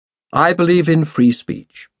I believe in free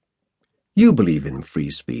speech. You believe in free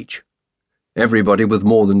speech. Everybody with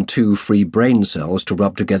more than 2 free brain cells to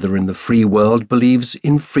rub together in the free world believes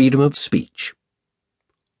in freedom of speech.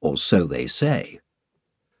 Or so they say.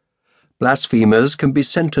 Blasphemers can be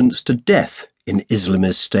sentenced to death in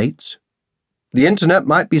Islamist states. The internet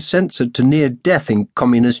might be censored to near death in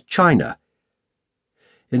communist China.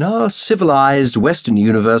 In our civilized Western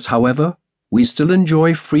universe, however, we still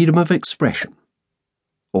enjoy freedom of expression.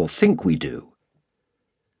 Or think we do.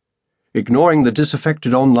 Ignoring the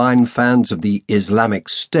disaffected online fans of the Islamic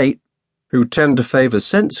State, who tend to favor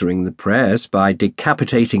censoring the press by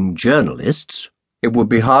decapitating journalists, it would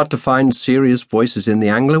be hard to find serious voices in the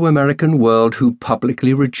Anglo-American world who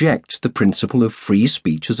publicly reject the principle of free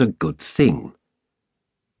speech as a good thing.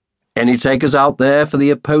 Any takers out there for the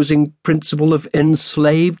opposing principle of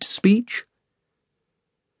enslaved speech?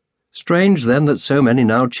 Strange, then, that so many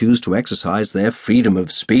now choose to exercise their freedom of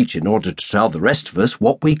speech in order to tell the rest of us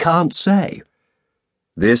what we can't say.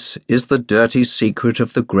 This is the dirty secret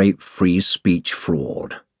of the great free speech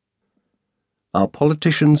fraud. Our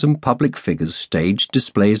politicians and public figures stage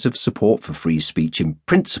displays of support for free speech in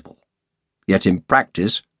principle, yet in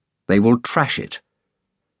practice they will trash it.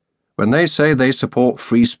 When they say they support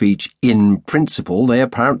free speech in principle, they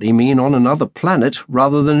apparently mean on another planet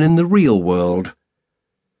rather than in the real world.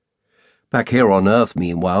 Back here on Earth,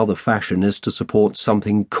 meanwhile, the fashion is to support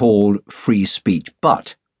something called free speech,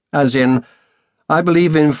 but, as in, I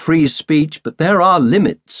believe in free speech, but there are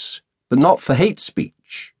limits, but not for hate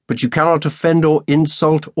speech, but you cannot offend or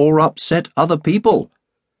insult or upset other people.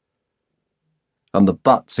 And the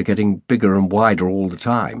buts are getting bigger and wider all the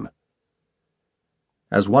time.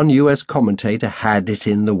 As one US commentator had it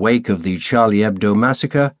in the wake of the Charlie Hebdo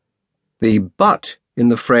massacre, the but in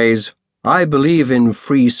the phrase, I believe in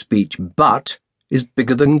free speech but, is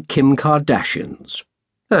bigger than Kim Kardashian's,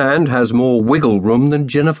 and has more wiggle room than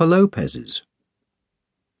Jennifer Lopez's.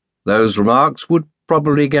 Those remarks would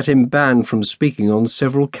probably get him banned from speaking on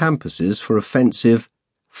several campuses for offensive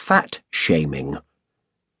fat-shaming.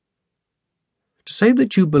 To say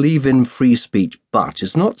that you believe in free speech but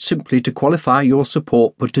is not simply to qualify your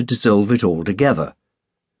support but to dissolve it altogether.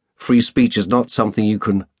 Free speech is not something you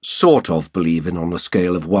can sort of believe in on a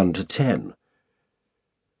scale of 1 to 10.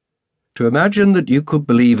 To imagine that you could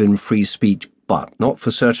believe in free speech but not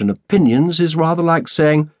for certain opinions is rather like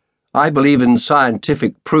saying, I believe in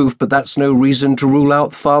scientific proof, but that's no reason to rule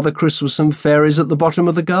out Father Christmas and fairies at the bottom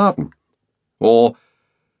of the garden. Or,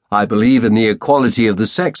 I believe in the equality of the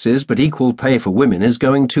sexes, but equal pay for women is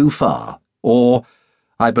going too far. Or,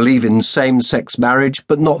 I believe in same-sex marriage,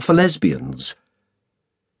 but not for lesbians.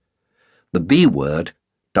 The B word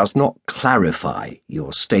does not clarify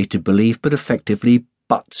your stated belief, but effectively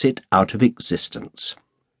butts it out of existence.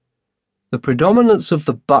 The predominance of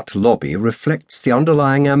the but lobby reflects the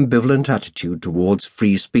underlying ambivalent attitude towards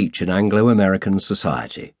free speech in Anglo-American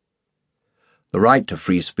society. The right to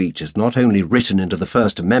free speech is not only written into the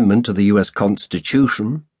First Amendment to the US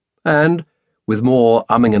Constitution, and, with more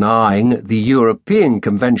umming and ahhing, the European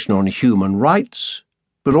Convention on Human Rights,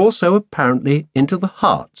 but also apparently into the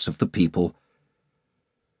hearts of the people.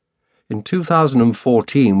 In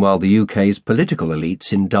 2014, while the UK's political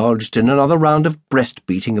elites indulged in another round of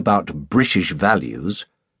breastbeating about British values,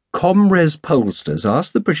 ComRes pollsters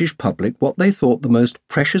asked the British public what they thought the most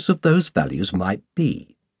precious of those values might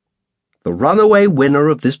be. The runaway winner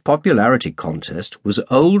of this popularity contest was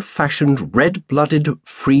old-fashioned red-blooded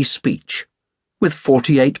free speech, with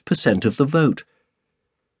 48% of the vote.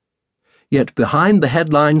 Yet behind the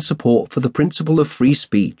headline support for the principle of free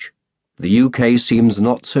speech, the UK seems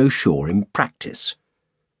not so sure in practice.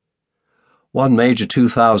 One major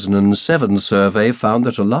 2007 survey found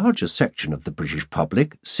that a larger section of the British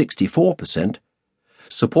public, 64%,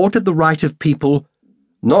 supported the right of people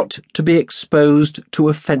not to be exposed to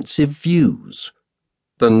offensive views,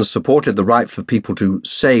 than supported the right for people to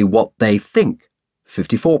say what they think,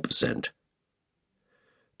 54%.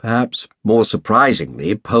 Perhaps more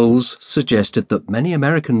surprisingly, polls suggested that many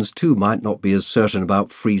Americans too might not be as certain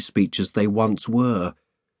about free speech as they once were.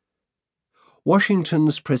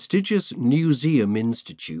 Washington's prestigious Newseum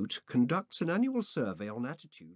Institute conducts an annual survey on attitudes